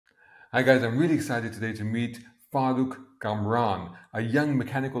Hi guys, I'm really excited today to meet Farrukh Kamran, a young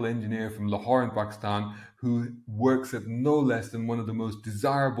mechanical engineer from Lahore in Pakistan who works at no less than one of the most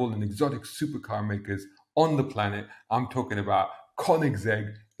desirable and exotic supercar makers on the planet. I'm talking about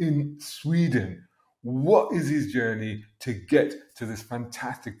Koenigsegg in Sweden. What is his journey to get to this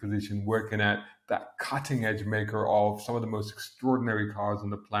fantastic position working at that cutting edge maker of some of the most extraordinary cars on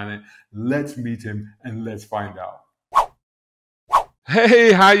the planet? Let's meet him and let's find out.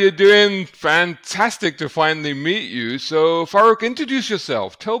 Hey, how you doing? Fantastic to finally meet you. So, Farrukh, introduce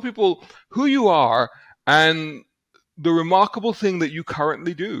yourself. Tell people who you are and the remarkable thing that you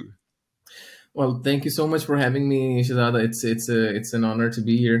currently do. Well, thank you so much for having me, Shazada. It's an honor to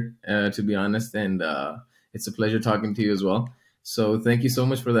be here, to be honest, and it's a pleasure talking to you as well. So thank you so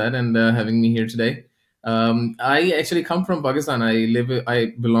much for that and having me here today. I actually come from Pakistan.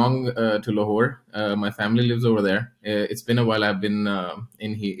 I belong to Lahore. My family lives over there. It's been a while. I've been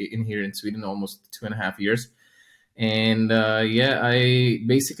in here in Sweden almost 2.5 years. And I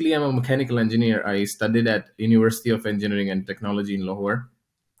basically am a mechanical engineer. I studied at University of Engineering and Technology in Lahore,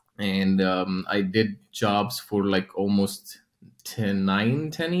 and I did jobs for like almost 10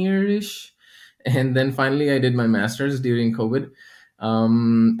 years, and then finally I did my master's during COVID.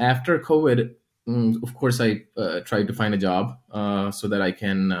 After COVID, of course, I tried to find a job so that I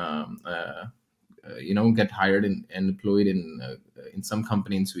can get hired and employed in some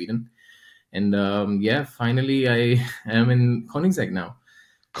company in Sweden. And finally I am in Koenigsegg now.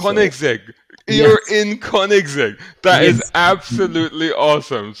 Koenigsegg. So, You're yes. in Koenigsegg. That is Yes. absolutely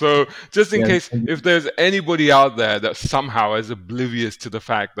awesome. So, just in Yes. case if there's anybody out there that somehow is oblivious to the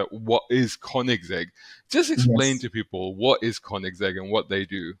fact that what is Koenigsegg, just explain Yes. to people what is Koenigsegg and what they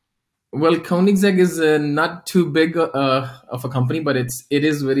do. Well, Koenigsegg is not too big of a company, but it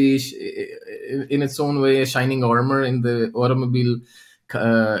is very in its own way a shining armor in the automobile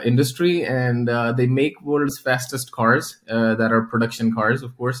industry, and they make world's fastest cars that are production cars,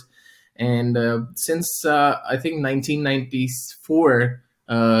 of course. And since I think 1994,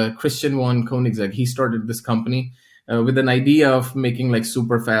 Christian von Koenigsegg, he started this company with an idea of making like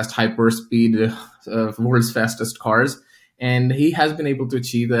super fast, hyper speed, world's fastest cars. And he has been able to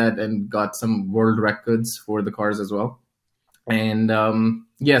achieve that and got some world records for the cars as well. And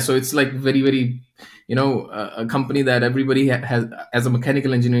so it's like very, very, a company that everybody has, as a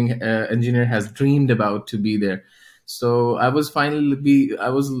mechanical engineering engineer, has dreamed about to be there. So I was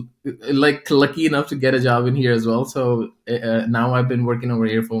like lucky enough to get a job in here as well. So now I've been working over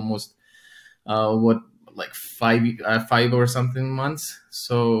here for almost like 5 or something months.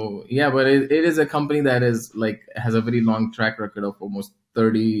 So yeah, but it is a company that has a very long track record of almost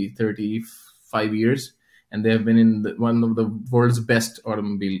 35 years, and they have been in one of the world's best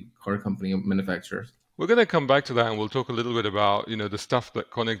automobile car company manufacturers. We're going to come back to that, and we'll talk a little bit about the stuff that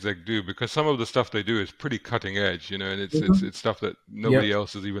Koenigsegg do, because some of the stuff they do is pretty cutting edge, and it's stuff that nobody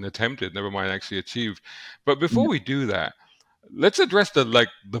else has even attempted, never mind actually achieved. But before we do that, let's address the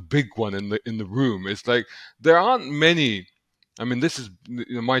big one in the room. It's like there aren't many. I mean, this is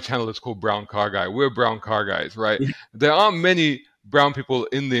my channel is called Brown Car Guy. We're brown car guys, right? There aren't many brown people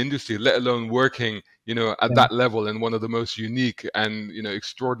in the industry, let alone working at that level in one of the most unique and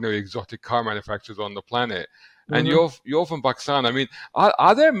extraordinary exotic car manufacturers on the planet. And you're from Pakistan. I mean,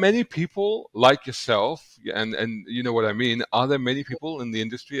 are there many people like yourself? And you know what I mean? Are there many people in the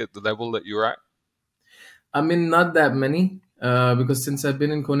industry at the level that you're at? I mean, not that many, because since I've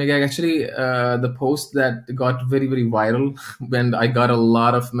been in Koenigsegg, actually, the post that got very, very viral, when I got a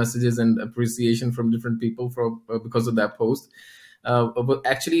lot of messages and appreciation from different people because of that post. But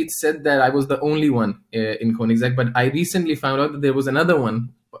actually, it said that I was the only one in Koenigsegg. But I recently found out that there was another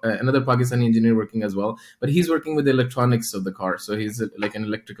one, another Pakistani engineer working as well. But he's working with the electronics of the car, so he's like an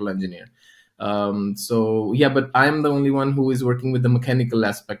electrical engineer. But I'm the only one who is working with the mechanical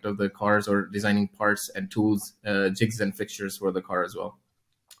aspect of the cars, or designing parts and tools, jigs and fixtures for the car as well.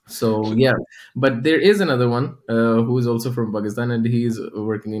 So yeah, but there is another one who is also from Pakistan, and he's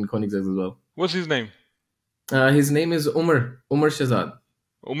working in Koenigsegg as well. What's his name? His name is Umar Shahzad.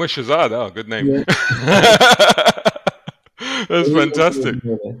 Umar Shahzad. Oh, good name. Yeah. That's fantastic.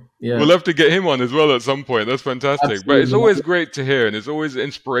 Yeah. We'll have to get him on as well at some point. That's fantastic. Absolutely. But it's always great to hear, and it's always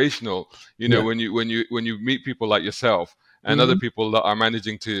inspirational, when you meet people like yourself and other people that are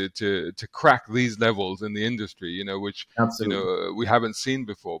managing to crack these levels in the industry, which we haven't seen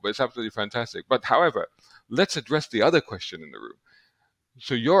before. But it's absolutely fantastic. But however, let's address the other question in the room.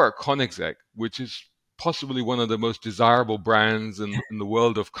 So you're at Koenigsegg, which is possibly one of the most desirable brands in the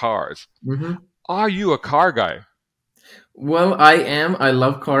world of cars. Are you a car guy? Well, I am. I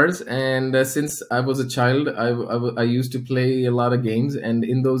love cars, and since I was a child, I used to play a lot of games, and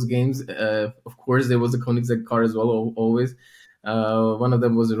in those games, of course, there was a Koenigsegg car as well. Always, one of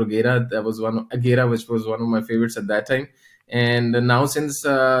them was a Regera. That was one Agera, which was one of my favorites at that time. And now, since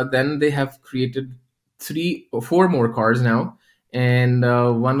then, they have created three or four more cars now, and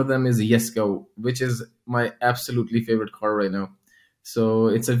one of them is Jesko, which is my absolutely favorite car right now. So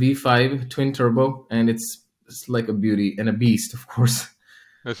it's a V5 twin turbo, and it's like a beauty and a beast, of course.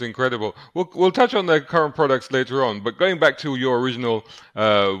 That's incredible. We'll touch on the current products later on, but going back to your original,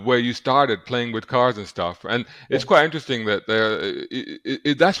 where you started playing with cars and stuff, and it's quite interesting that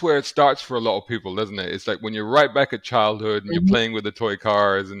that's where it starts for a lot of people, doesn't it? It's like when you're right back at childhood and you're Mhm. playing with the toy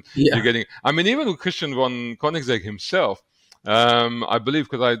cars and you're Yeah. getting. I mean, even with Christian von Koenigsegg himself. I believe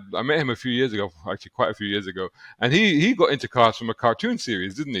because I met him a few years ago, actually quite a few years ago, and he got into cars from a cartoon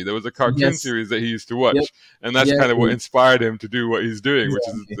series, didn't he? There was a cartoon Yes. series that he used to Yep. watch, and that's Yeah. kind of what inspired him to do what he's doing, which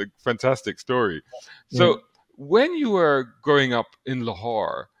is Exactly. a fantastic story. Yeah. So, when you were growing up in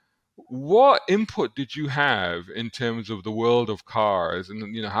Lahore, what input did you have in terms of the world of cars? And,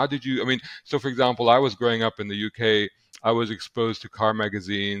 how did you, I mean, so for example, I was growing up in the UK, I was exposed to car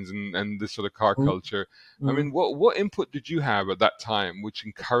magazines and this sort of car Mm, culture. I mm. mean, what input did you have at that time which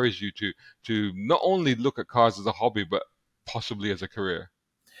encouraged you to not only look at cars as a hobby, but possibly as a career?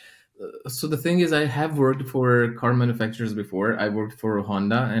 So the thing is, I have worked for car manufacturers before. I worked for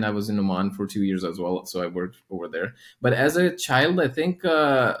Honda, and I was in Oman for 2 years as well. So I worked over there. But as a child, I think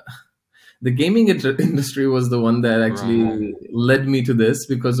the gaming industry was the one that Right. actually led me to this,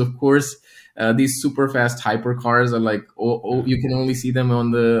 because of course these super fast hypercars are like, oh, Yeah. you can only see them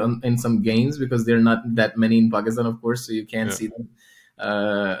in some games, because they're not that many in Pakistan, of course, so you can't Yeah. see them.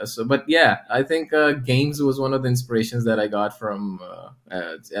 But yeah, I think games was one of the inspirations that I got from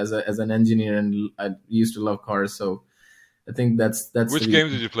as an engineer, and I used to love cars, so I think that's the Which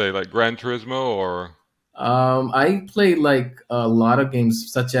games did reason. you play? Like Gran Turismo or I played like a lot of games,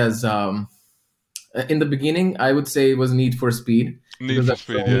 such as in the beginning, I would say it was Need for Speed, Need because for that's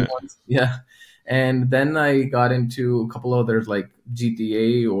the Speed? only Yeah. ones. Yeah, and then I got into a couple others like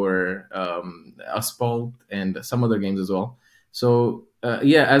GTA or Asphalt and some other games as well. So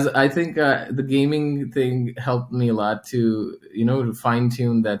yeah, as I think the gaming thing helped me a lot to to fine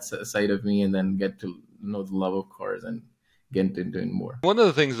tune that side of me, and then get to know the love of cars and get into it more. One of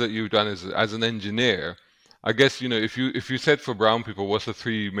the things that you've done is as an engineer, I guess, if you said for brown people, what's the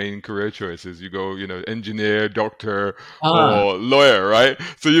three main career choices? You go, engineer, doctor, Ah, or lawyer, right?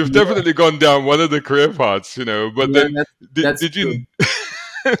 So you've yeah, definitely gone down one of the career paths, but yeah, then that's did you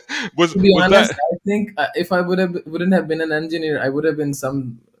true. was To be was honest, that I think if I wouldn't have been an engineer, I would have been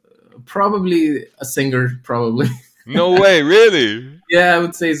some probably a singer, probably. no way, really? Yeah, I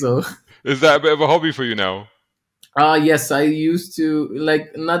would say so. Is that a bit of a hobby for you now? Yes, I used to,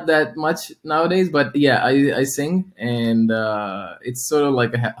 like, not that much nowadays, but yeah, I sing, and it's sort of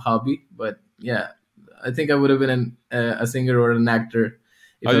like a hobby. But yeah, I think I would have been a singer or an actor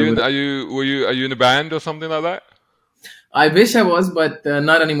if Are I you in, would. are you in a band or something like that? I wish I was, but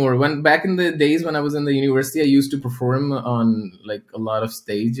not anymore. When back in the days when I was in the university, I used to perform on like a lot of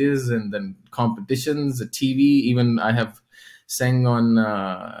stages and then competitions, TV. Even I have sang on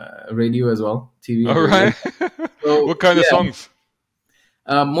radio as well, TV and All radio. right. So What kind of yeah, songs?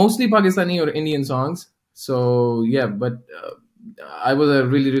 mostly Pakistani or Indian songs. So yeah, but I was a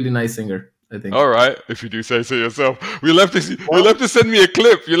really nice singer, I think. All right, if you do say so yourself. You'll Well, have to send me a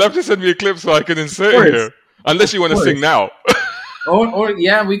clip. You'll have to send me a clip so I can of insert it course, here. Unless of you want to sing course. now. Or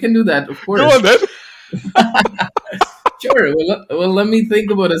yeah, we can do that, of Go course. on then. Sure. Well, let me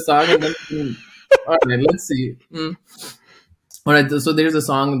think about a song, and then all right, let's see. All right, so there's a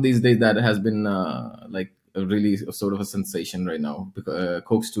song these days that has been like a really sort of a sensation right now.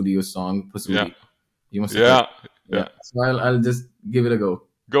 Coke Studio song Yeah. "Pasoori." You must have heard. Yeah. Yeah. Yeah. So I'll just give it a go.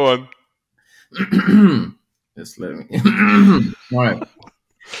 Go on. Just let me. All right.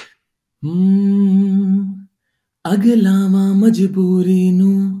 ਅਗਲਾਵਾਂ ਮਜਬੂਰੀ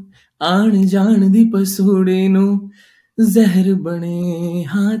ਨੂੰ ਆਣ ਜਾਣ ਦੀ ਪਸੂੜੀ ਨੂੰ ਜ਼ਹਿਰ ਬਣੇ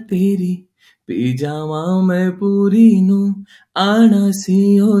ਹਾਂ ਤੇਰੀ ਪੀ ਜਾਵਾਂ ਮੈਂ ਪੂਰੀ ਨੂੰ ਆਣਾ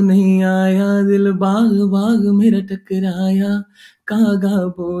ਸੀ ਉਹ ਨਹੀਂ ਆਇਆ ਦਿਲ ਬਾਗ ਬਾਗ ਮੇਰਾ ਟਕਰਾਇਆ ਕਾਗਾ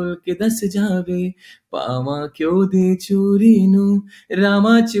ਬੋਲ ਕੇ ਦੱਸ ਜਾਵੇ ਪਾਵਾਂ ਕਿਉਂ ਦੀ ਚੂਰੀ ਨੂੰ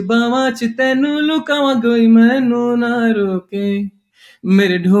ਰਾਵਾਂ ਚ ਬਾਵਾਂ ਚ ਤੈਨੂੰ ਲੁਕਾਵਾਂ ਕੋਈ ਮੈਨੂੰ ਨਾ ਰੋਕੇ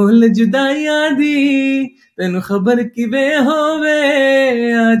ਮੇਰੇ ਢੋਲ ਜੁਦਾਈਆਂ ਦੀ ਤੈਨੂੰ ਖਬਰ ਕਿਵੇਂ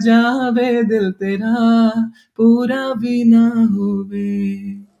ਹੋਵੇ ਆ ਜਾਵੇ ਦਿਲ ਤੇਰਾ ਪੂਰਾ ਵੀ ਨਾ ਹੋਵੇ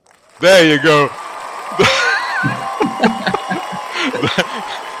There you go.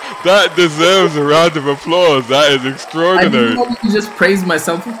 That deserves a round of applause. That is I didn't extraordinary. want to just praise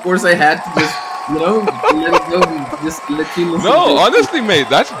myself. Of course, I had to just, let it go and just let you listen to No, it. honestly, mate,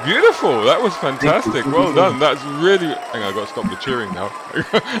 that's beautiful. That was Thank you. fantastic. Thank you Well so done. much. That's really. Hang on, I got to stop the cheering now.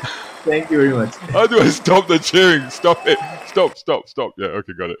 Thank you very much. How do I stop the cheering? Stop it. Stop, stop, stop. Yeah,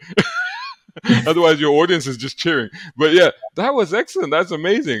 okay, got it. Otherwise, your audience is just cheering. But yeah, that was excellent. That's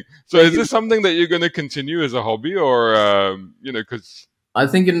amazing. So, Thank is you. this something that you're going to continue as a hobby, or because I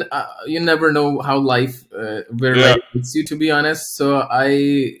think you never know how where yeah, life takes you. To be honest, so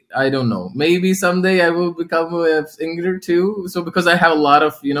I don't know. Maybe someday I will become a singer too. So because I have a lot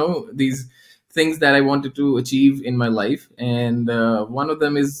of these things that I wanted to achieve in my life, and one of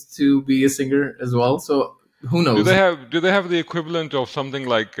them is to be a singer as well. So who knows? do they have the equivalent of something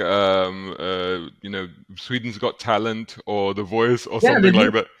like Sweden's Got Talent or The Voice or Yeah, they something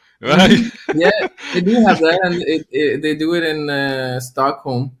like do. that? Hmm. Yeah, they do have that, and they do it in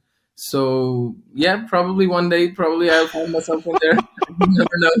Stockholm. So yeah, probably one day, probably I'll find myself in there. You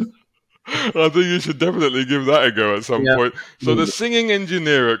never know. I think you should definitely give that a go at some Yeah, point. So the absolutely. singing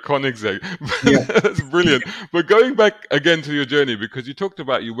engineer at Koenigsegg, Yeah, that's brilliant. But going back again to your journey, because you talked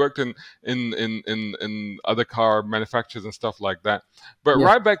about you worked in other car manufacturers and stuff like that. But yeah.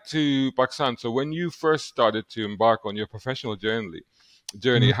 right back to Pakistan. So when you first started to embark on your professional journey,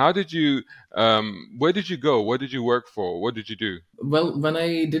 Mhm. how did you? Where did you go? What did you work for? What did you do? Well, when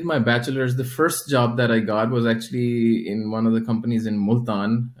I did my bachelor's, the first job that I got was actually in one of the companies in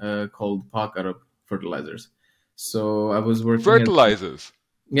Multan called Pak Arab Fertilizers. So I was working as, Fertilizers.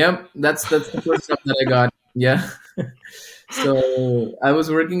 yeah, that's the first job that I got. Yeah. So I was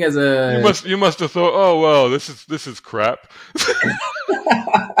working as a, You must have thought, oh well, this is crap.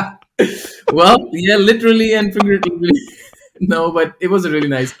 well, yeah, literally and figuratively. No, but it was a really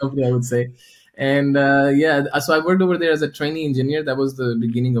nice company, I would say. And yeah, so I worked over there as a trainee engineer. That was the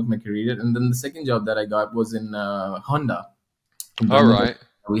beginning of my career. And then the second job that I got was in Honda, in the All Noida right.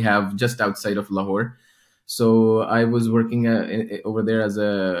 we have just outside of Lahore. So I was working over there as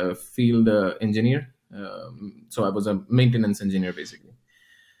a field engineer. So I was a maintenance engineer basically.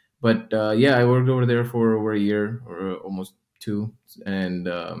 But yeah, I worked over there for over a year or almost two, and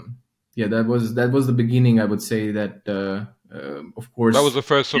yeah, that was the beginning. I would say that, of That was course, the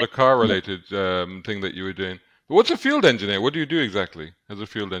first sort of car related thing that you were doing. But what's a field engineer? What do you do exactly as a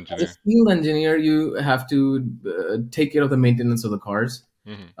field as a engineer? field engineer, you have to take care of the maintenance of the cars.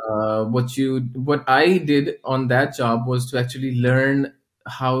 Hmm. What I did on that job was to actually learn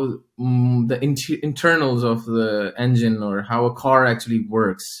how the internals of the engine, or how a car actually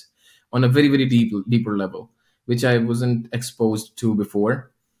works on a very very deeper level, which I wasn't exposed to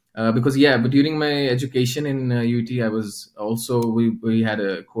before. Because yeah, but during my education in UT, I was also we had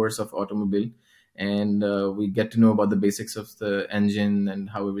a course of automobile, and we get to know about the basics of the engine and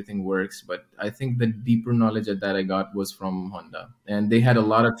how everything works. But I think the deeper knowledge that I got was from Honda, and they had a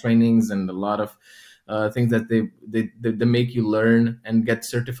lot of trainings and a lot of things that they make you learn and get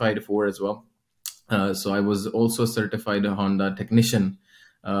certified for as well. So I was also certified a Honda technician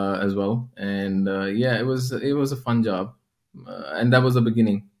as well, and yeah, it was a fun job, and that was the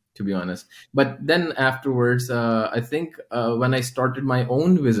beginning, to be honest. But then afterwards, I think when I started my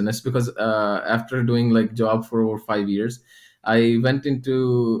own business, because after doing like job for over 5 years, I went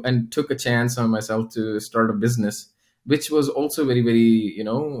into and took a chance on myself to start a business, which was also very very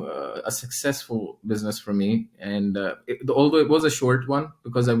a successful business for me. And although it was a short one,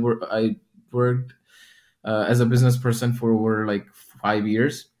 because I worked as a business person for over like 5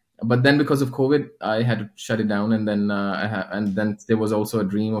 years. But then because of COVID, I had to shut it down. And then and then there was also a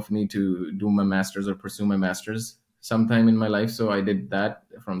dream of me to do my masters or pursue my masters sometime in my life. So I did that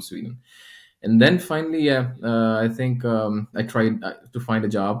from Sweden. And then finally, yeah, I think I tried to find a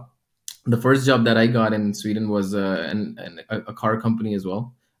job. The first job that I got in Sweden was a car company as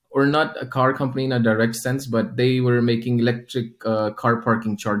well, or not a car company in a direct sense, but they were making electric car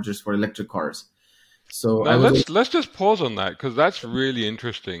parking chargers for electric cars. So Now I was, let's just pause on that because that's really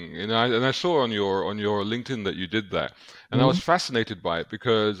interesting. And I saw on your LinkedIn that you did that, and I was mhm, fascinated by it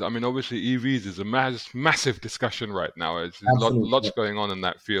because I mean, obviously EVs is a massive discussion right now. There's absolutely, lots yeah, going on in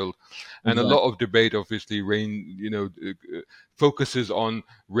that field, and a lot exactly, of debate. Obviously, focuses on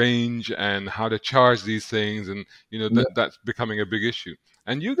range and how to charge these things, and yeah, that's becoming a big issue.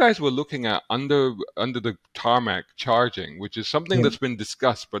 And you guys were looking at under the tarmac charging, which is something yeah. that's been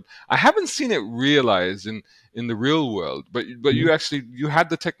discussed, but I haven't seen it realized in the real world. But Mhm. you had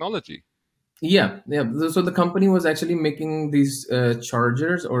the technology. Yeah, yeah. So the company was actually making these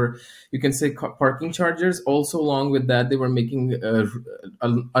chargers, or you can say parking chargers. Also, along with that, they were making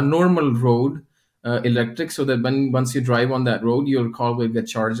a normal road electric, so that once you drive on that road, your car will get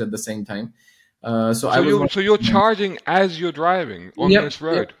charged at the same time. So I So was you're charging as you're driving on Yep, this yep.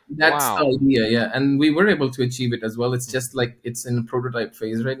 road. That's the Wow. idea, yeah. And we were able to achieve it as well. It's just like it's in prototype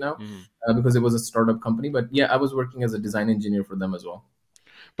phase right now, Mhm. because it was a startup company. But yeah, I was working as a design engineer for them as well.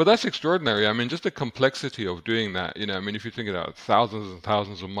 But that's extraordinary. I mean, just the complexity of doing that. You know, I mean, if you think about thousands and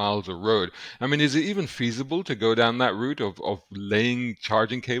thousands of miles of road, I mean, is it even feasible to go down that route of laying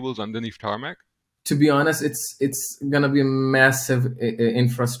charging cables underneath tarmac? To be honest, it's gonna be a massive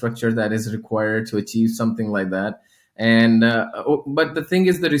infrastructure that is required to achieve something like that. And but the thing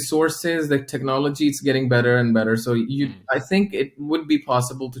is, the resources, the technology, it's getting better and better. So Mm, I think it would be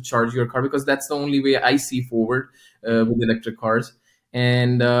possible to charge your car, because that's the only way I see forward mhm, with electric cars.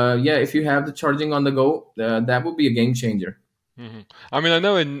 And yeah, if you have the charging on the go, that would be a game changer. mhm. I mean, I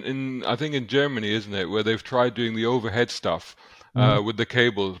know I think in Germany, isn't it, where they've tried doing the overhead stuff Mhm. with the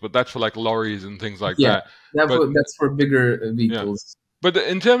cables, but that's for like lorries and things like Yeah, that. But that's for bigger yeah. vehicles. But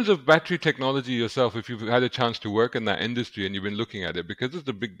in terms of battery technology yourself, if you've had a chance to work in that industry and you've been looking at it, because it's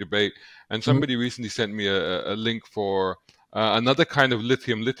a big debate, and Mhm. somebody recently sent me a link for another kind of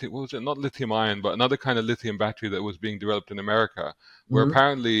lithium, what was it? Not lithium ion, but another kind of lithium battery that was being developed in America, where Mhm.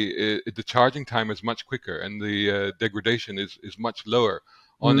 apparently the charging time is much quicker and the degradation is much lower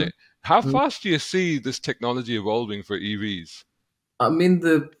on Mhm. it. How Mhm. fast do you see this technology evolving for EVs? I mean,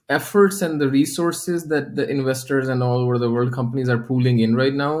 the efforts and the resources that the investors and all over the world companies are pooling in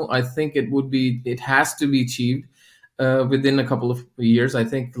right now, I think it has to be achieved within a couple of years. I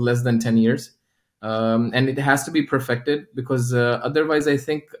think less than 10 years. And it has to be perfected, because otherwise, I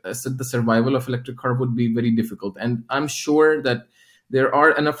think the survival of electric car would be very difficult. And I'm sure that there are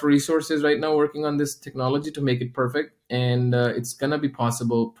enough resources right now working on this technology to make it perfect. And it's going to be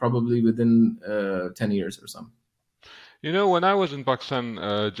possible probably within 10 years or something. You know, when I was in Pakistan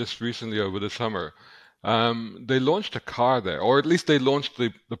just recently over the summer, they launched a car there, or at least they launched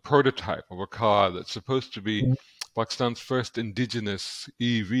the prototype of a car that's supposed to be Pakistan's first indigenous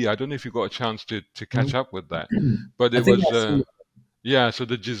EV. I don't know if you got a chance to catch up with that, but I it think was I've seen. yeah, so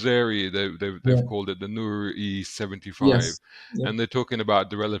the Jazeri, they've Yeah. called it the Noor E75, Yes. Yeah. and they're talking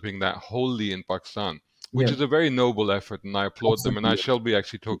about developing that wholly in Pakistan, which Yeah. is a very noble effort, and I applaud them, and I Absolutely. shall be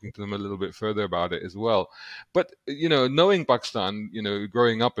actually talking to them a little bit further about it as well. But, you know, knowing Pakistan, you know,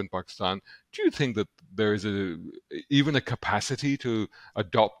 growing up in Pakistan, do you think that there is even a capacity to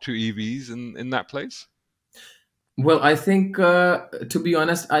adopt to EVs in that place? Well, I think, to be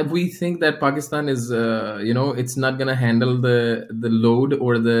honest, we think that Pakistan is, it's not gonna handle the load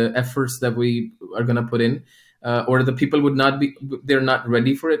or the efforts that we are gonna put in, or the people would not be, they're not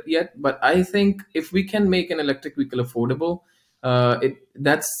ready for it yet. But I think if we can make an electric vehicle affordable, it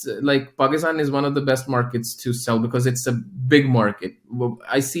that's like Pakistan is one of the best markets to sell, because it's a big market. Well,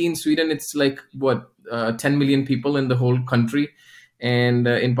 I see in Sweden it's like what 10 million people in the whole country, and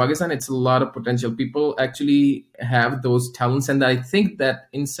in Pakistan it's a lot of potential. People actually have those talents, and I think that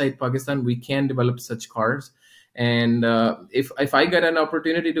inside Pakistan we can develop such cars. And if I get an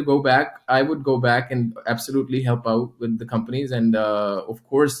opportunity to go back, I would go back and absolutely help out with the companies, and of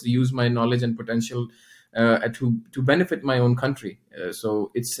course use my knowledge and potential to benefit my own country.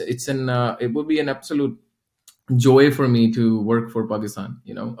 So it would be an absolute joy for me to work for Pakistan.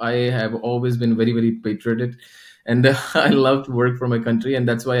 I have always been very, very patriotic, and I love to work for my country, and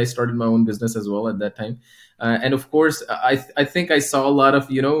that's why I started my own business as well at that time. And of course, I think I saw a lot of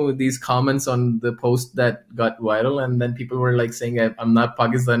these comments on the post that got viral, and then people were like saying I'm not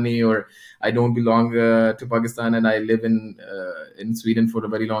Pakistani, or I don't belong to Pakistan, and I live in Sweden for a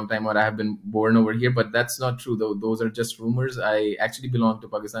very long time, or I have been born over here. But that's not true, though. Those are just rumors. I actually belong to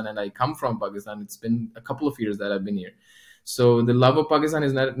Pakistan, and I come from Pakistan. It's been a couple of years that I've been here, so the love of Pakistan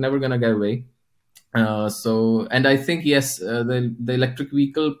is never gonna get away. And I think yes, the electric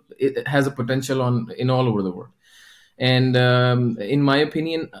vehicle, it has a potential on in all over the world. And in my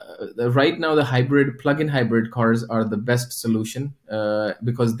opinion, right now the plug-in hybrid cars are the best solution,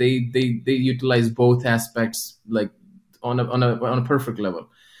 because they utilize both aspects, like on a perfect level.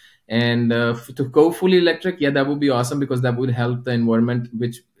 And to go fully electric, yeah, that would be awesome, because that would help the environment,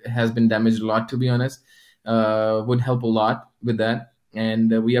 which has been damaged a lot, to be honest. Would help a lot with that.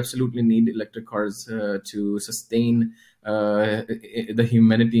 And we absolutely need electric cars to sustain the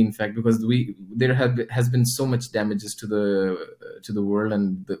humanity, in fact, because has been so much damages to the world,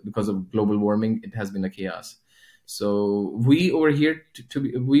 and because of global warming, it has been a chaos. So we over here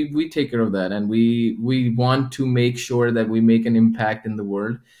we take care of that, and we want to make sure that we make an impact in the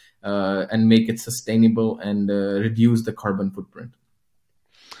world, and make it sustainable, and reduce the carbon footprint.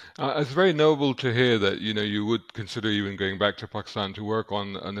 It's very noble to hear that you would consider even going back to Pakistan to work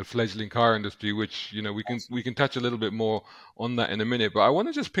on a fledgling car industry, which we can touch a little bit more on that in a minute. But I want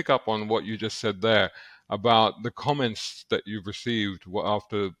to just pick up on what you just said there about the comments that you've received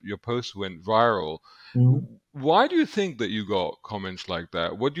after your post went viral. Mhm. Why do you think that you got comments like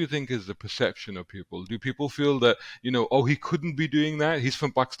that? What do you think is the perception of people? Do people feel that oh, he couldn't be doing that? He's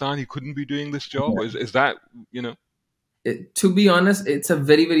from Pakistan. He couldn't be doing this job. Is that you know? To be honest, it's a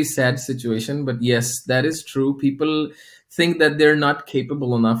very, very sad situation. But yes, that is true. People think that they're not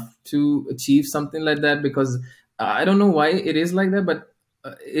capable enough to achieve something like that because I don't know why it is like that. But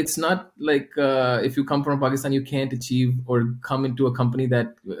it's not like if you come from Pakistan, you can't achieve or come into a company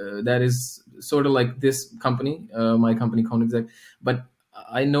that is sort of like this company, my company, Koenigsegg. But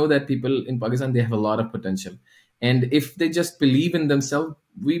I know that people in Pakistan, they have a lot of potential. And if they just believe in themselves,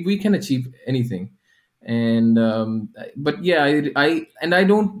 we can achieve anything. And but yeah, I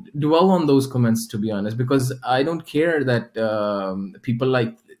don't dwell on those comments, to be honest, because I don't care that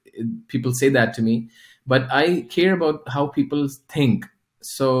people say that to me, but I care about how people think.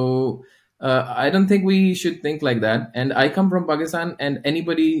 So I don't think we should think like that. And I come from Pakistan, and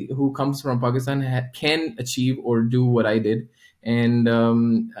anybody who comes from Pakistan can achieve or do what I did. And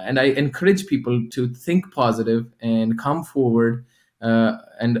I encourage people to think positive and come forward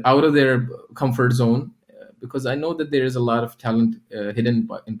and out of their comfort zone, because I know that there is a lot of talent hidden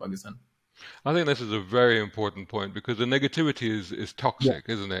in Pakistan. I think this is a very important point because the negativity is Yeah, toxic,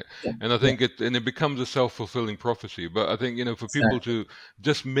 isn't it? yeah, And I yeah, think it becomes a self-fulfilling prophecy. But I think, for people exactly, to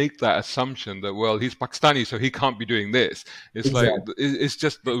just make that assumption that, well, he's Pakistani, so he can't be doing this. It's like exactly. it's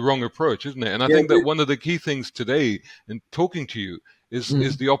just the wrong approach, isn't it? And I Yeah, think that one of the key things today in talking to you is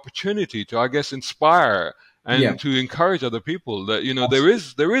mhm, the opportunity to, I guess, inspire yeah, and to encourage other people that,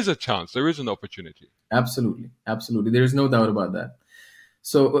 absolutely, there is a chance, there is an opportunity. absolutely, absolutely. There is no doubt about that.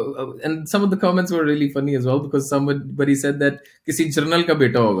 So, and some of the comments were really funny as well, because somebody said that किसी journal का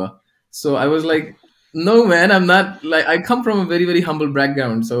बेटा होगा. So I was like, no man, I'm not. Like, I come from a very, very humble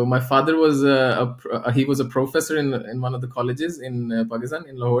background. So my father was he was a professor in one of the colleges in Pakistan,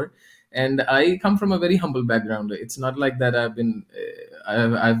 in Lahore, and I come from a very humble background. It's not like that I've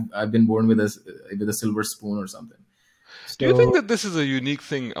been born with a silver spoon or something. Do you think So that this is a unique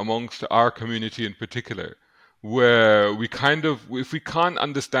thing amongst our community in particular, where we kind of, if we can't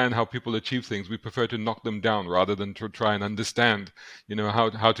understand how people achieve things, we prefer to knock them down rather than to try and understand,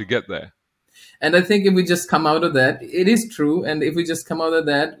 how to get there? And I think if we just come out of that, it is true. And if we just come out of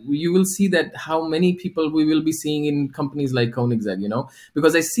that, you will see that how many people we will be seeing in companies like Koenigsegg,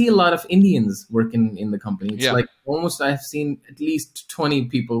 because I see a lot of Indians working in the company. It's Yeah, like almost I've seen at least 20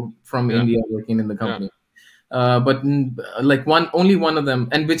 people from yeah, India working in the yeah. company. But like only one of them,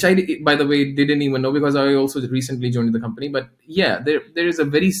 and which I, by the way, didn't even know, because I also recently joined the company. But yeah, there is a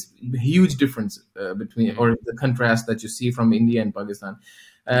very huge difference between, Mm, or the contrast that you see from India and Pakistan.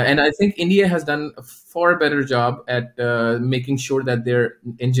 And I think India has done a far better job at making sure that their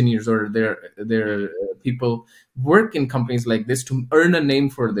engineers or their mm. people work in companies like this to earn a name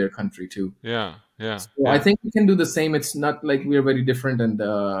for their country too. Yeah, yeah, So I yeah. think we can do the same. It's not like we are very different, and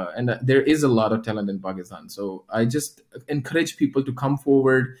there is a lot of talent in Pakistan. So I just encourage people to come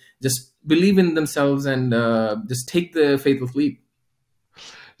forward, just believe in themselves, and just take the fatal leap.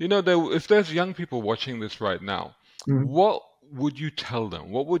 If there's young people watching this right now, Mhm. what would you tell them?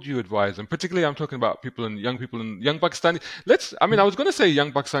 What would you advise them? Particularly, I'm talking about people in young Pakistani. I mean, I was going to say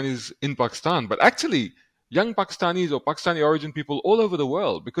young Pakistanis in Pakistan, but actually, young Pakistanis or Pakistani origin people all over the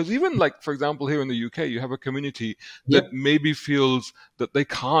world. Because even like, for example, here in the UK, you have a community Yeah, that maybe feels that they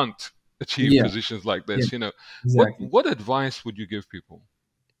can't achieve yeah, positions like yeah, this. exactly. What advice would you give people?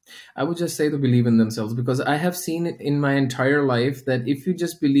 I would just say to believe in themselves, because I have seen it in my entire life that if you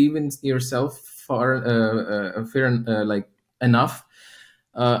just believe in yourself fair like enough,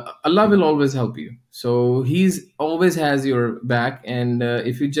 Allah will always help you. So He's always has your back, and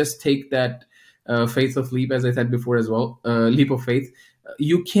if you just take that faith of leap, as I said before as well, leap of faith,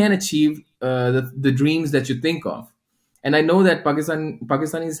 you can achieve the dreams that you think of. And I know that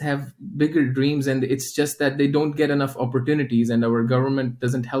Pakistanis have bigger dreams, and it's just that they don't get enough opportunities, and our government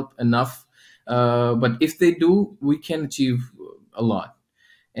doesn't help enough. But if they do, we can achieve a lot.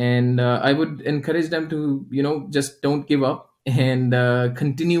 And I would encourage them to, just don't give up, and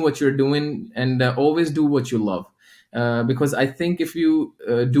continue what you're doing, and always do what you love. Because I think if you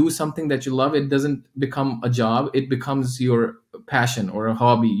do something that you love, it doesn't become a job, it becomes your passion or a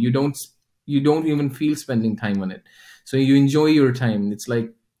hobby. You don't even feel spending time on it, so you enjoy your time. It's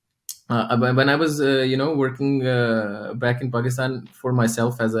like when I was working back in Pakistan for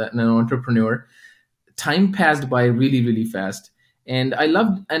myself as an entrepreneur, time passed by really, really fast. and I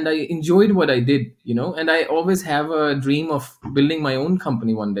loved and I enjoyed what I did, and I always have a dream of building my own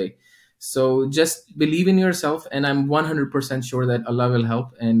company one day. So just believe in yourself, and I'm 100% sure that Allah will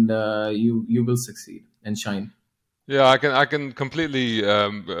help, and you will succeed and shine. Yeah, I can completely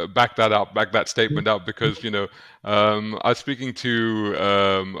back that up, back that statement up, because I was speaking to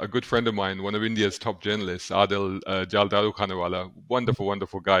a good friend of mine, one of India's top journalists, Adil Jaldaru Khanewala,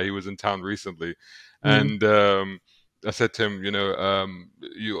 wonderful guy. He was in town recently, Mhm. and I said to him,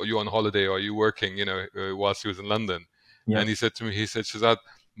 you on holiday or are you working? Whilst he was in London, Yeah. and he said to me, he said, Shazad,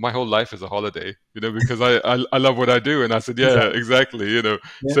 my whole life is a holiday, because I love what I do, and I said, yeah, Exactly. exactly,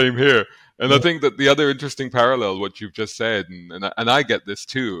 Yeah. same here. And I Yeah. think that the other interesting parallel, what you've just said, and I get this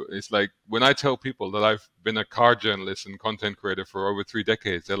too, is like when I tell people that I've been a car journalist and content creator for over 3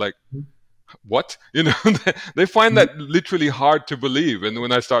 decades, they're like, what? They find Mhm. that literally hard to believe. And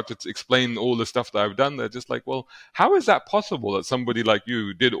when I start to explain all the stuff that I've done, they're just like, well, how is that possible that somebody like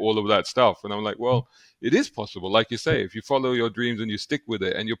you did all of that stuff? And I'm like, well, it is possible. Like you say, if you follow your dreams and you stick with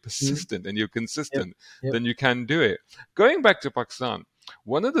it and you're Mhm. persistent and you're Yep. consistent, Yep. then you can do it. Going back to Pakistan,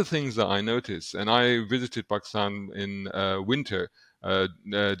 one of the things that I noticed, and I visited Pakistan in winter,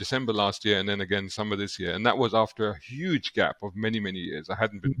 December last year, and then again summer this year, and that was after a huge gap of many years. I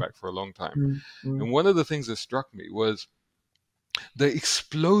hadn't been back for a long time, Mhm. Mhm. and one of the things that struck me was the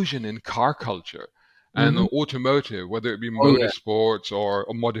explosion in car culture and Mhm. automotive, whether it be Oh yeah. motorsports or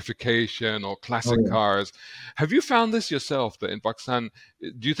modification or Oh classic yeah. cars. Have you found this yourself that in Pakistan,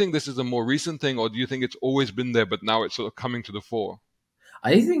 do you think this is a more recent thing, or do you think it's always been there, but now it's sort of coming to the fore?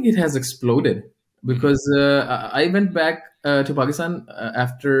 I think it has exploded Hmm. because I went back to Pakistan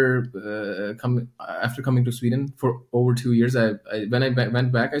after coming to Sweden for over 2 years. When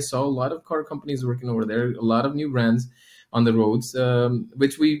went back, I saw a lot of car companies working over there, a lot of new brands on the roads,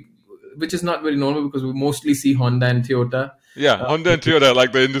 which is not very normal because we mostly see Honda and Toyota. Yeah, Uh, Honda and Toyota,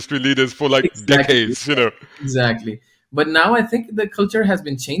 like the industry leaders for like exactly, decades. exactly. But now I think the culture has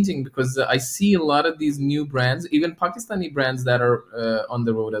been changing because I see a lot of these new brands, even Pakistani brands that are on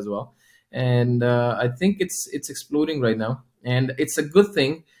the road as well, and I think it's exploding right now, and it's a good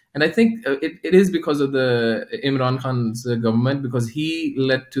thing. And I think it is because of the Imran Khan's government, because he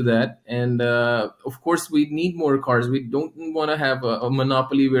led to that. And of course, we need more cars. We don't want to have a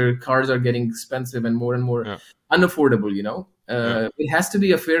monopoly where cars are getting expensive and more Yeah, unaffordable. yeah, It has to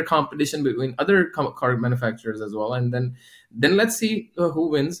be a fair competition between other car manufacturers as well, and then let's see who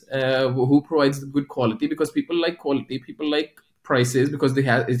wins, who provides the good quality, because people like quality, people like prices, because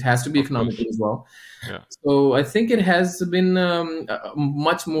it has to be of economical course. as well. Yeah. So I think it has been a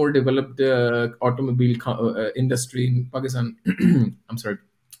much more developed automobile industry in Pakistan. I'm sorry,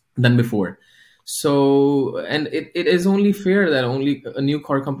 than before. So, and it is only fair that only a new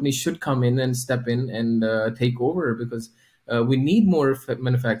car company should come in and step in and take over, because we need more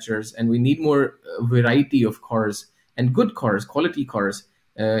manufacturers, and we need more variety of cars and good cars, quality cars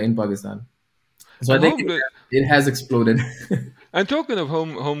in Pakistan. So I And think home, it has exploded. and talking of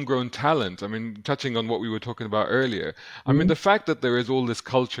homegrown talent, I mean, touching on what we were talking about earlier, I mean, Mhm. the fact that there is all this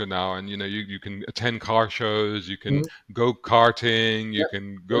culture now, and you can attend car shows, you can Mhm. go karting, you Yep, can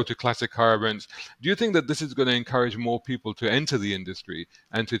go yep. to classic car events. Do you think that this is going to encourage more people to enter the industry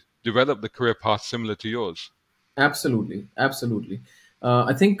and to develop the career path similar to yours? Absolutely, absolutely.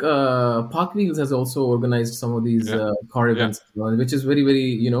 I think Park Wheels has also organized some of these Yeah, car yeah, events as well, which is very,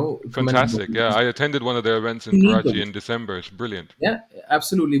 commendable. fantastic. Yeah, I attended one of their events in We need Karachi those. in December. It's brilliant. Yeah,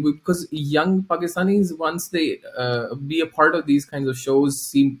 absolutely. Because young Pakistanis, once they be a part of these kinds of shows,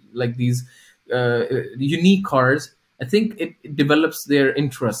 see like these unique cars, I think it develops their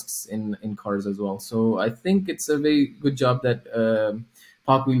interests in cars as well. So I think it's a very good job that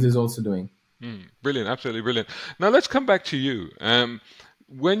Park Wheels is also doing. Brilliant, absolutely brilliant. Now let's come back to you.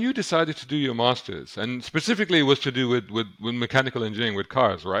 When you decided to do your masters, and specifically it was to do with mechanical engineering with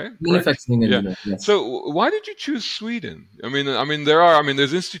cars, right? Correct? Manufacturing Yeah. engineer, yes. So why did you choose Sweden? I mean,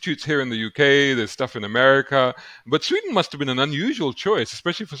 there's institutes here in the UK, there's stuff in America, but Sweden must have been an unusual choice,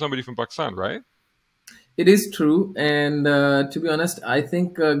 especially for somebody from Pakistan, right? It is true, and to be honest, I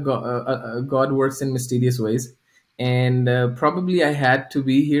think God works in mysterious ways, and probably I had to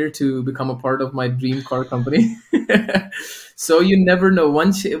be here to become a part of my dream car company. So you never know.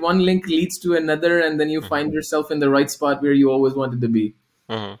 One link leads to another, and then you Uh-huh. find yourself in the right spot where you always wanted to be.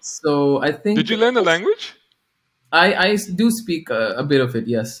 Uh-huh. So I Did think you learn the language? I do speak a bit of it.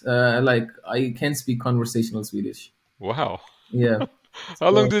 Yes, like I can speak conversational Swedish. Wow. Yeah. How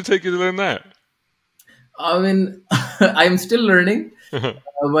long So did it take you to learn that? I mean, I'm still learning. Uh-huh.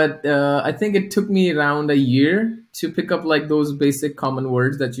 But I think it took me around a year to pick up like those basic common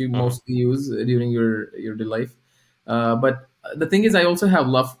words that you Uh-huh. mostly use during your life. But the thing is, I also have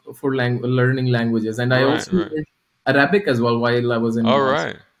love for learning languages, and I Right, also right. learned Arabic as well while I was in. All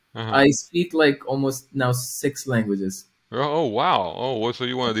right. Uh-huh. I speak like almost now 6 languages. Oh wow. Oh, well, so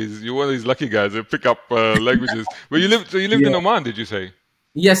you're one of these lucky guys that pick up languages. But you lived in Yeah. Oman, did you say?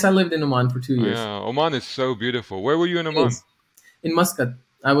 Yes, I lived in Oman for 2 years. Yeah, Oman is so beautiful. Where were you in It Oman? is. In Muscat.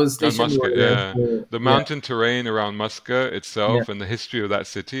 I was And stationed over Muscat, there. yeah. For, The yeah, mountain terrain around Muscat yeah, itself and the history of that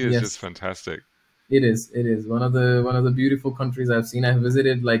city is just yes. fantastic. It is. It is one of the beautiful countries I've seen. I've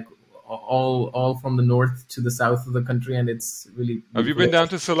visited like all from the north to the south of the country, and it's really Have you beautiful. been down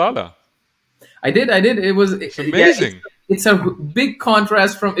to Salalah? I did. I did. It's Yeah. amazing. It's a big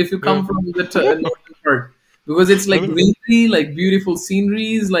contrast from if you Yeah. come from the northern part, because it's I like know. greenery, like beautiful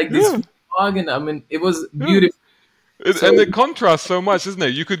sceneries, like this Yeah, fog, and I mean, it was yeah. beautiful. And So it contrasts so much, isn't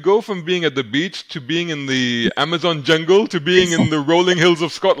it? You could go from being at the beach to being in the Amazon jungle to being it's in the rolling hills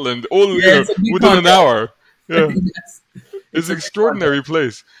of Scotland, all, yeah, it's a big within an contrast. hour. Yeah. Yes, It's it's an a big contrast. extraordinary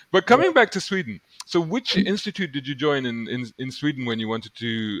place. But Yeah. coming back to Sweden, so which institute did you join in Sweden when you wanted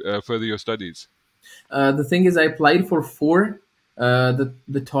to further your studies? The thing is, I applied for four.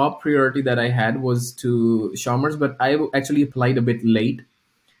 The top priority that I had was to Chalmers, but I actually applied a bit late,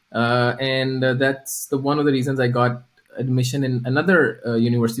 and that's the one of the reasons I got admission in another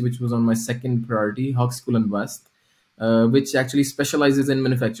university, which was on my second priority, Högskolan West, which actually specializes in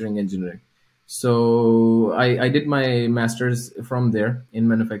manufacturing engineering. So I did my master's from there in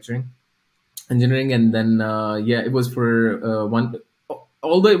manufacturing engineering, and then yeah, it was for one.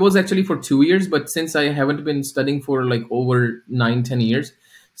 Although it was actually for 2 years, but since I haven't been studying for like over 9, 10 years,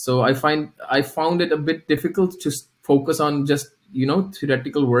 so I found it a bit difficult to focus on just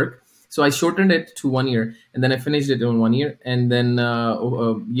theoretical work. So I shortened it to 1 year, and then I finished it in 1 year, and then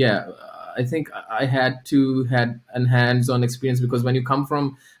yeah, I think I had to had an hands-on experience, because when you come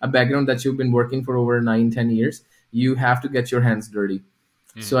from a background that you've been working for over 9, 10 years, you have to get your hands dirty.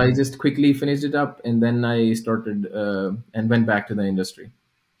 So Hmm. I just quickly finished it up, and then I started and went back to the industry.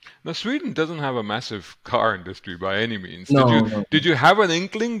 Now, Sweden doesn't have a massive car industry by any means. No, no. Did you have an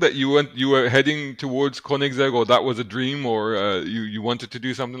inkling that you were heading towards Koenigsegg, or that was a dream, or you wanted to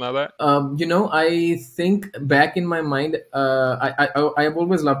do something like that? I think back in my mind, I have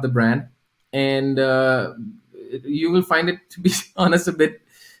always loved the brand, and you will find it, to be honest, a bit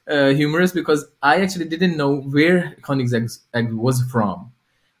humorous, because I actually didn't know where Koenigsegg was from.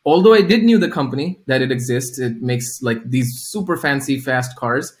 Although I did knew the company, that it exists, it makes like these super fancy fast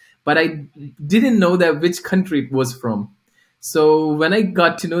cars, but I didn't know that which country it was from. So when I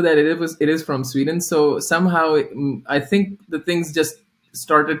got to know that it is from Sweden, so somehow I think the things just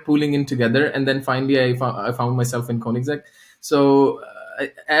started pooling in together, and then finally I found myself in Koenigsegg. So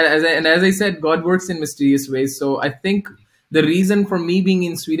as I said, God works in mysterious ways. So I think the reason for me being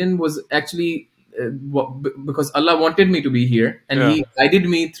in Sweden was actually because Allah wanted me to be here, and Yeah. He guided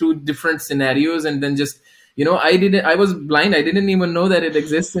me through different scenarios, and then just I was blind. I didn't even know that it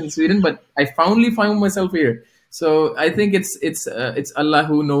exists in Sweden, but I finally found myself here. So I think it's Allah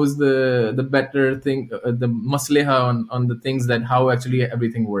who knows the better thing, the masleha on the things, that how actually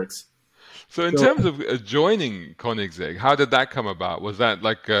everything works. So in So terms of joining Koenigsegg, how did that come about? Was that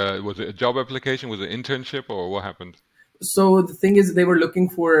like was it a job application? Was it an internship, or what happened? so the thing is, they were looking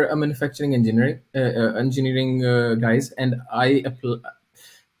for a manufacturing engineering guys, and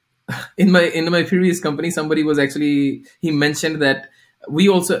in my previous company, somebody was actually, he mentioned that we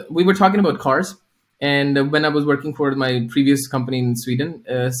were talking about cars, and when I was working for my previous company in Sweden,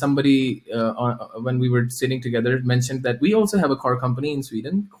 somebody when we were sitting together mentioned that we also have a car company in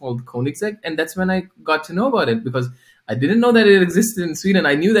Sweden called Koenigsegg, and that's when I got to know about it, because I didn't know that it existed in Sweden.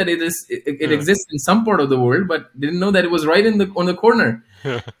 I knew that it Yeah. exists in some part of the world, but didn't know that it was right in the on the corner.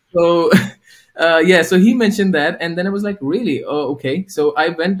 So yeah, so he mentioned that, and then I was like, really? Oh, okay. So I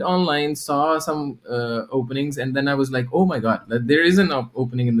went online, saw some openings, and then I was like, oh my god, that there is an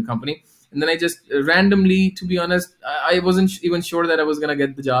opening in the company. And then I just randomly, to be honest, I wasn't even sure that I was gonna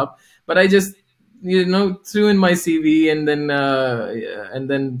get the job, but I just threw in my CV, and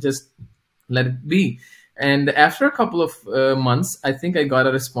then just let it be. And after a couple of months, I think I got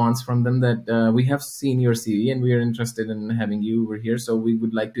a response from them that we have seen your CV and we are interested in having you over here. So we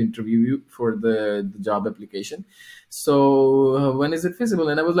would like to interview you for the job application. So when is it feasible?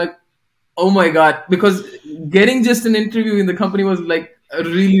 And I was like, oh my god, because getting just an interview in the company was like a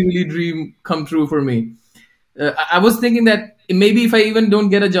really, really dream come true for me. I was thinking that maybe if I even don't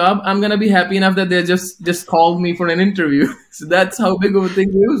get a job, I'm gonna be happy enough that they just called me for an interview. So that's how big of a thing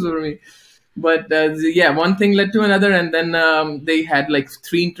it was for me. But yeah, one thing led to another, and then they had like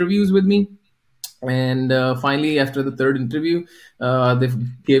 3 interviews with me. And finally, after the third interview, they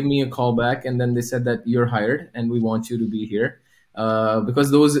gave me a call back, and then they said that you're hired and we want you to be here.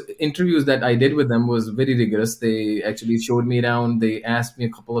 Because those interviews that I did with them was very rigorous. They actually showed me around. They asked me a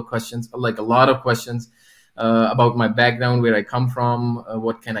couple of questions, like a lot of questions, about my background, where I come from,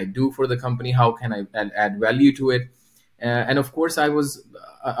 what can I do for the company, how can I add value to it. And of course, I was,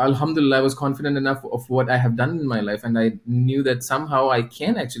 alhamdulillah, I was confident enough of what I have done in my life, and I knew that somehow I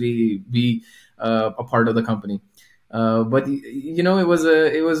can actually be a part of the company. But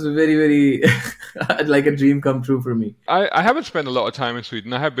it was very, very like a dream come true for me. I haven't spent a lot of time in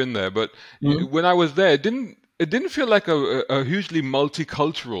Sweden. I have been there, but when I was there, it didn't feel like a hugely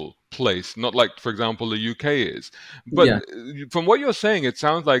multicultural place. Not like, for example, the UK is. But Yeah. from what you're saying, it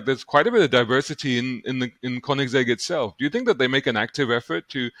sounds like there's quite a bit of diversity in Koenigsegg itself. Do you think that they make an active effort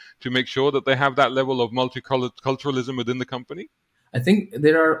to make sure that they have that level of multiculturalism within the company? I think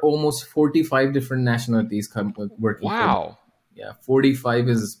there are almost 45 different nationalities working for them. Wow. Yeah, 45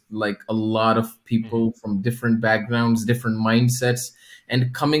 is like a lot of people from different backgrounds, different mindsets,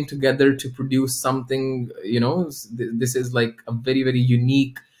 and coming together to produce something. This is like a very, very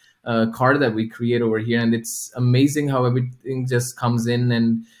unique car that we create over here, and it's amazing how everything just comes in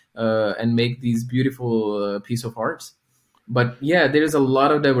and make these beautiful piece of arts. But yeah, there is a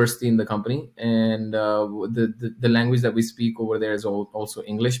lot of diversity in the company, and the language that we speak over there is also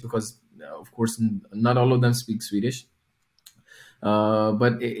English, because of course not all of them speak Swedish.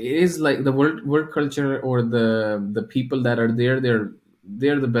 But it is like the work culture, or the people that are there,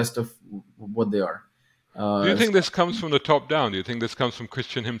 they're the best of what they are. Do you think So this comes from the top down? Do you think this comes from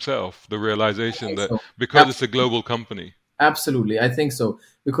Christian himself, the I realization think that so. because it's a global company? Absolutely, I think so,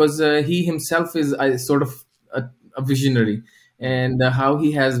 because he himself is sort of a visionary, Mm. and how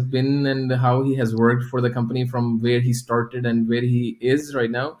he has been and how he has worked for the company from where he started and where he is right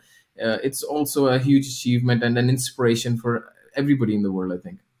now. It's also a huge achievement and an inspiration for everybody in the world, I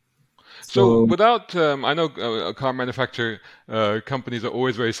think. So, So, without, I know car manufacturer companies are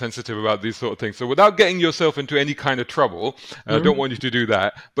always very sensitive about these sort of things. So, without getting yourself into any kind of trouble, I don't mhm, want you to do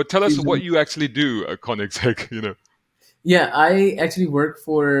that. But tell us please what don't. you actually do at Koenigsegg. Yeah, I actually work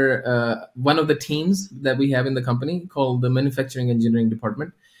for one of the teams that we have in the company called the Manufacturing Engineering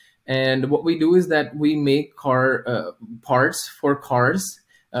Department. And what we do is that we make car parts for cars,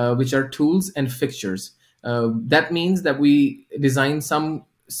 which are tools and fixtures. That means that we design some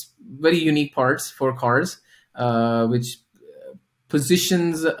very unique parts for cars, which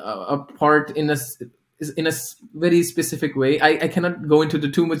positions a part in a very specific way. I cannot go into the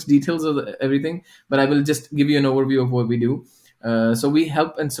too much details of everything, but I will just give you an overview of what we do. So we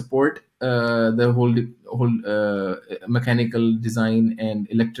help and support the whole mechanical design and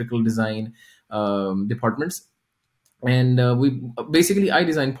electrical design departments, and we basically, I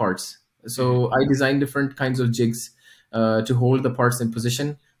design parts. Hmm. So I design different kinds of jigs to hold the parts in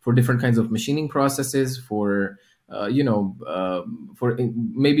position for different kinds of machining processes. For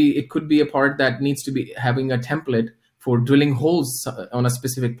maybe it could be a part that needs to be having a template for drilling holes on a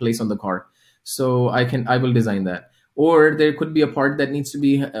specific place on the car. So I will design that. Or there could be a part that needs to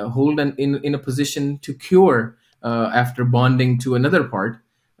be hold in a position to cure after bonding to another part.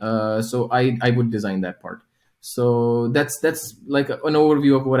 So I would design that part. So that's like an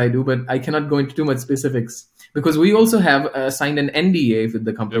overview of what I do, but I cannot go into too much specifics, because we also have signed an NDA with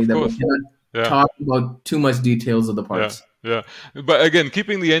the Yeah, company of that we course. cannot Yeah. talk about too much details of the Yeah, parts. yeah. But again,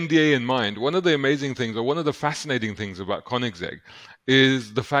 keeping the NDA in mind, one of the amazing things, or one of the fascinating things about Koenigsegg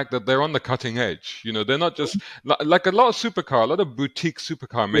is the fact that they're on the cutting edge. They're not just like a lot of supercar, a lot of boutique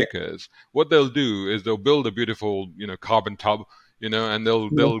supercar Yeah, makers. What they'll do is they'll build a beautiful, carbon tub, and they'll yeah,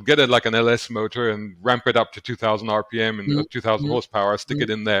 they'll get it like an LS motor and ramp it up to 2,000 RPM and mm, 2,000 mm, horsepower, stick mm, it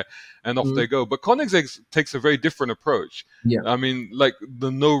in there, and off mm. they go. But Koenigsegg takes a very different approach. Yeah, I mean, like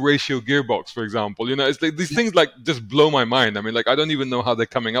the no ratio gearbox, for example. It's like these things like just blow my mind. I mean, like I don't even know how they're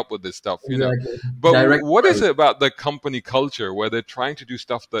coming up with this stuff. exactly. But Direct what is drive. it about the company culture where they're trying to do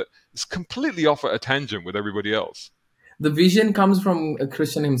stuff that is completely off at a tangent with everybody else? The vision comes from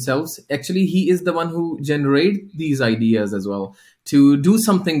Christian himself. Actually, he is the one who generate these ideas as well, to do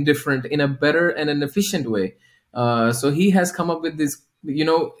something different in a better and an efficient way. So he has come up with this.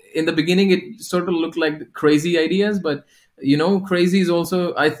 In the beginning, it sort of looked like crazy ideas, but crazy is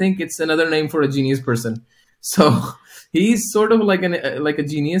also, I think, it's another name for a genius person. So he's sort of like a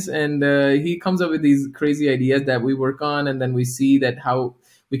genius, and he comes up with these crazy ideas that we work on, and then we see that how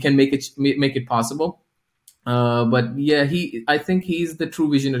we can make it possible. But yeah, I think he's the true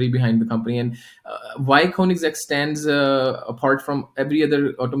visionary behind the company. And why Koenigsegg stands apart from every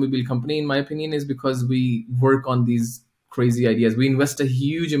other automobile company, in my opinion, is because we work on these crazy ideas. We invest a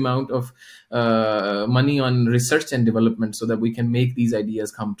huge amount of money on research and development so that we can make these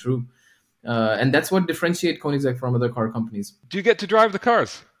ideas come true. And that's what differentiates Koenigsegg from other car companies. Do you get to drive the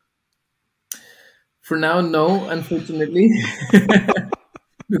cars? For now, no, unfortunately.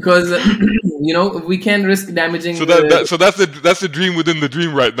 Because we can't risk damaging. So that's the dream within the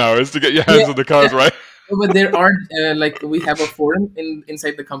dream right now, is to get your hands on the cars, right? But there are we have a forum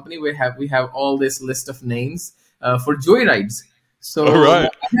inside the company. We have all this list of names for joyrides. So I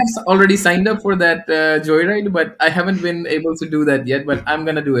have already signed up for that joyride, but I haven't been able to do that yet. But I'm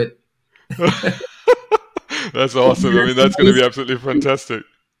gonna do it. That's awesome. I mean, that's going to be absolutely fantastic.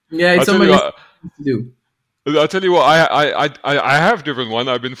 Yeah, it's something to do. I'll tell you what, I have driven one.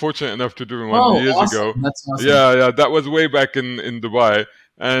 I've been fortunate enough to driven one years ago. That's awesome. Yeah, that was way back in Dubai.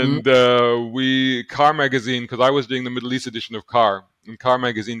 And Car Magazine, because I was doing the Middle East edition of Car, and Car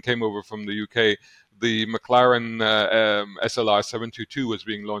Magazine came over from the UK. The McLaren SLR 722 was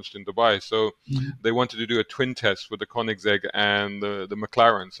being launched in Dubai. So they wanted to do a twin test with the Koenigsegg and the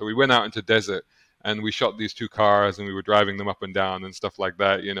McLaren. So we went out into desert and we shot these two cars and we were driving them up and down and stuff like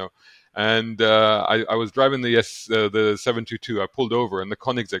that, And I was driving the 722. I pulled over and the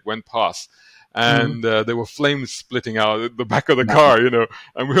Koenigsegg went past. And there were flames splitting out at the back of the car,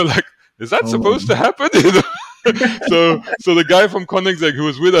 And we were like, is that supposed to happen? So the guy from Koenigsegg who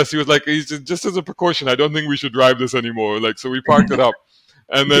was with us, he was like, just as a precaution, I don't think we should drive this anymore. So we parked it up.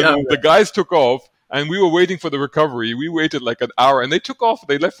 And then the guys took off. And we were waiting for the recovery. We waited like an hour, and they took off.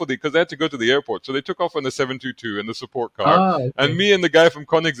 They left because they had to go to the airport. So they took off on the 722 and the support car. Okay. And me and the guy from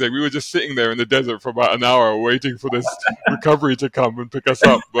Koenigsegg, we were just sitting there in the desert for about an hour waiting for this recovery to come and pick us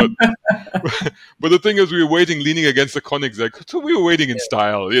up. But the thing is, we were waiting, leaning against the Koenigsegg. So we were waiting in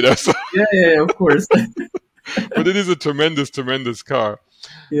style, So. Yeah, of course. But it is a tremendous, tremendous car.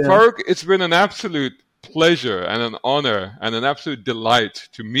 Yeah. Farrukh, it's been an absolute pleasure and an honor and an absolute delight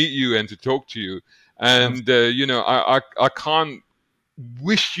to meet you and to talk to you. And, I can't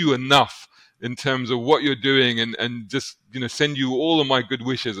wish you enough in terms of what you're doing and just, send you all of my good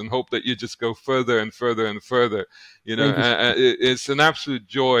wishes and hope that you just go further and further and further. It's an absolute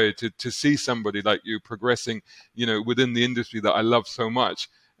joy to see somebody like you progressing, within the industry that I love so much.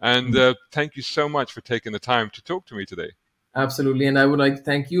 And thank you so much for taking the time to talk to me today. Absolutely. And I would like to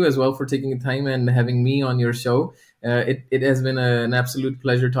thank you as well for taking the time and having me on your show. It has been an absolute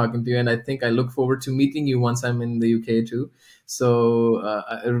pleasure talking to you. And I think I look forward to meeting you once I'm in the UK too. So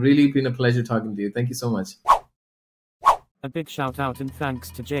it's really been a pleasure talking to you. Thank you so much. A big shout out and thanks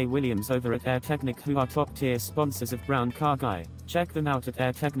to Jay Williams over at Air Technic, who are top tier sponsors of Brown Car Guy. Check them out at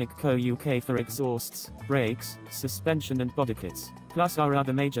Air Technic Co UK for exhausts, brakes, suspension and body kits. Plus our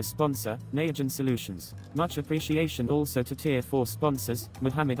other major sponsor, Nayagen Solutions. Much appreciation also to Tier 4 sponsors,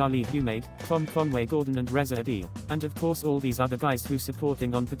 Muhammad Ali Humaid, Tom Conway Gordon and Reza Adil. And of course all these other guys who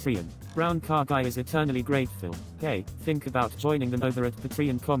supporting on Patreon. Brown Car Guy is eternally grateful. Hey, think about joining them over at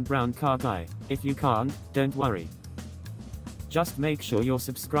patreon.com Brown Car Guy. If you can't, don't worry. Just make sure you're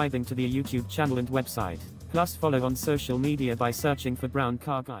subscribing to the YouTube channel and website. Plus follow on social media by searching for Brown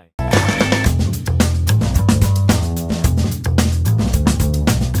Car Guy.